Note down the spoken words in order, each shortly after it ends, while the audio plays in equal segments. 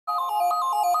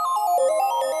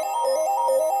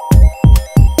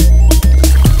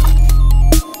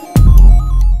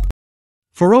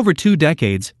For over 2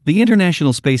 decades, the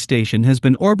International Space Station has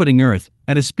been orbiting Earth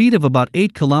at a speed of about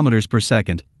 8 kilometers per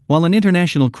second, while an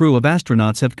international crew of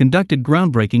astronauts have conducted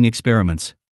groundbreaking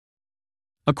experiments.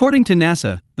 According to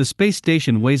NASA, the space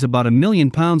station weighs about 1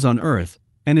 million pounds on Earth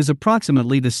and is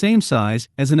approximately the same size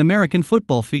as an American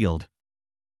football field.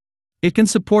 It can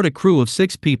support a crew of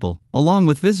 6 people, along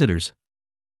with visitors.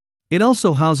 It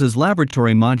also houses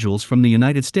laboratory modules from the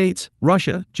United States,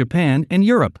 Russia, Japan, and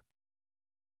Europe.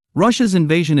 Russia's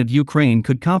invasion of Ukraine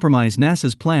could compromise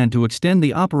NASA's plan to extend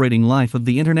the operating life of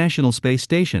the International Space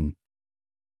Station.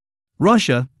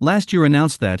 Russia, last year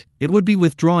announced that it would be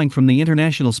withdrawing from the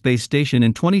International Space Station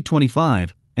in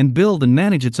 2025 and build and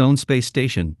manage its own space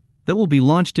station that will be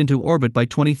launched into orbit by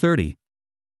 2030.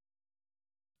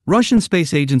 Russian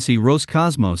space agency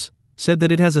Roscosmos said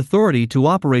that it has authority to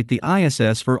operate the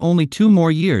ISS for only 2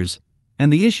 more years,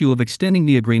 and the issue of extending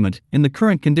the agreement in the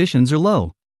current conditions are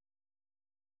low.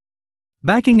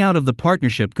 Backing out of the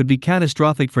partnership could be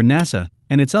catastrophic for NASA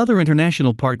and its other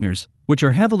international partners, which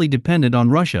are heavily dependent on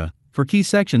Russia for key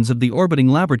sections of the orbiting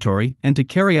laboratory and to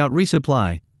carry out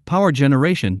resupply, power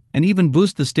generation, and even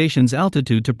boost the station's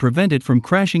altitude to prevent it from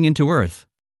crashing into Earth.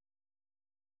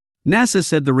 NASA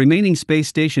said the remaining space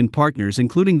station partners,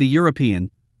 including the European,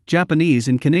 Japanese,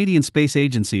 and Canadian space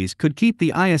agencies, could keep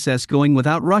the ISS going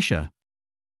without Russia.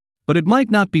 But it might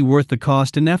not be worth the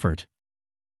cost and effort.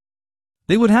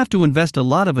 They would have to invest a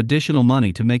lot of additional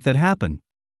money to make that happen.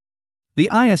 The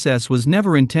ISS was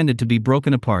never intended to be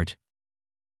broken apart.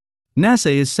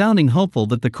 NASA is sounding hopeful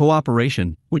that the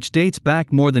cooperation, which dates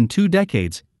back more than 2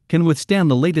 decades, can withstand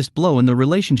the latest blow in the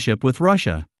relationship with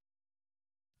Russia.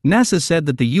 NASA said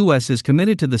that the U.S. is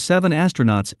committed to the 7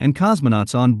 astronauts and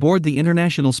cosmonauts on board the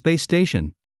International Space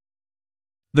Station.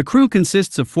 The crew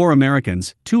consists of 4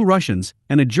 Americans, 2 Russians,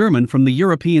 and a German from the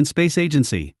European Space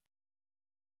Agency.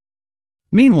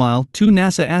 Meanwhile, 2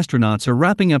 NASA astronauts are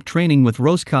wrapping up training with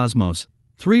Roscosmos,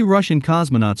 3 Russian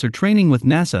cosmonauts are training with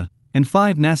NASA, and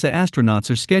 5 NASA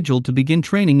astronauts are scheduled to begin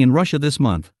training in Russia this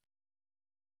month.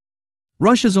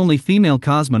 Russia's only female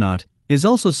cosmonaut is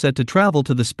also set to travel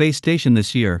to the space station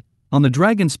this year, on the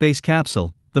Dragon space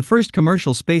capsule, the first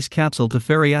commercial space capsule to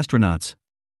ferry astronauts.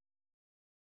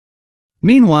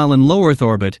 Meanwhile, in low Earth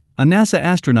orbit, a NASA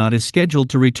astronaut is scheduled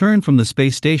to return from the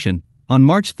space station on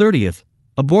March 30th,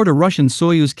 aboard a Russian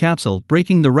Soyuz capsule,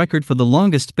 breaking the record for the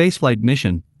longest spaceflight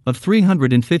mission of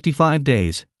 355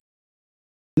 days.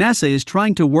 NASA is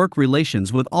trying to work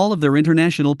relations with all of their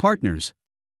international partners.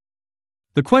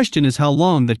 The question is how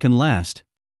long that can last.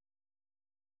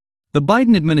 The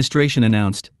Biden administration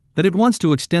announced that it wants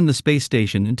to extend the space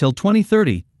station until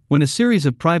 2030, when a series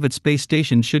of private space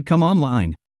stations should come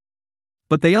online.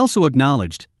 But they also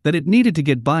acknowledged that it needed to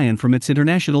get buy-in from its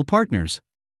international partners.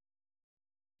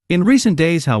 In recent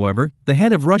days, however, the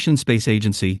head of Russian space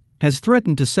agency has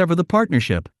threatened to sever the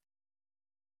partnership.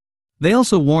 They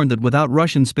also warned that without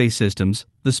Russian space systems,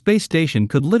 the space station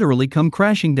could literally come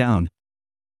crashing down.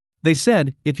 They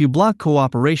said, "If you block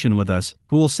cooperation with us,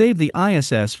 we will save the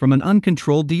ISS from an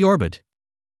uncontrolled deorbit."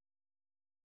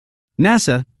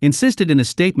 NASA insisted in a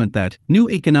statement that new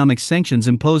economic sanctions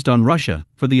imposed on Russia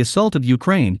for the assault of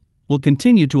Ukraine will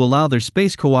continue to allow their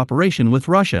space cooperation with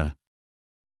Russia.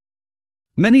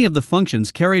 Many of the functions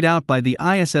carried out by the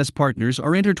ISS partners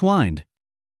are intertwined.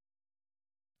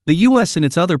 The US and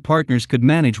its other partners could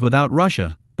manage without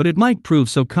Russia, but it might prove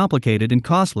so complicated and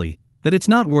costly that it's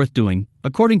not worth doing,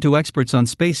 according to experts on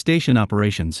space station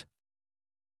operations.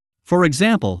 For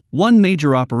example, one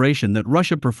major operation that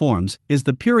Russia performs is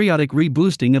the periodic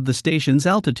reboosting of the station's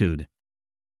altitude.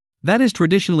 That is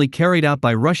traditionally carried out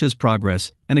by Russia's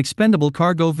Progress, an expendable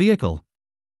cargo vehicle.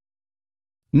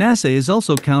 NASA is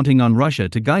also counting on Russia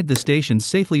to guide the station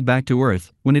safely back to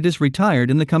Earth when it is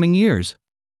retired in the coming years.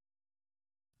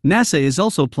 NASA is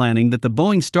also planning that the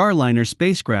Boeing Starliner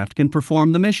spacecraft can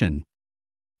perform the mission.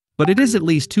 But it is at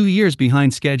least 2 years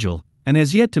behind schedule and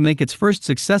has yet to make its first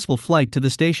successful flight to the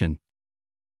station.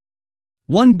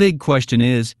 One big question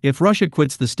is, if Russia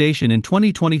quits the station in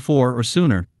 2024 or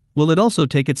sooner, will it also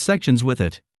take its sections with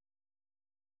it?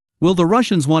 Will the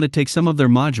Russians want to take some of their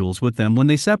modules with them when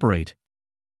they separate?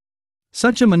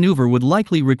 Such a maneuver would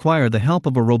likely require the help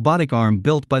of a robotic arm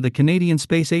built by the Canadian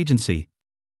Space Agency.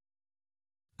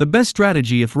 The best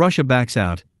strategy if Russia backs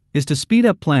out is to speed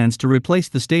up plans to replace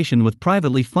the station with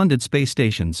privately funded space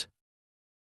stations.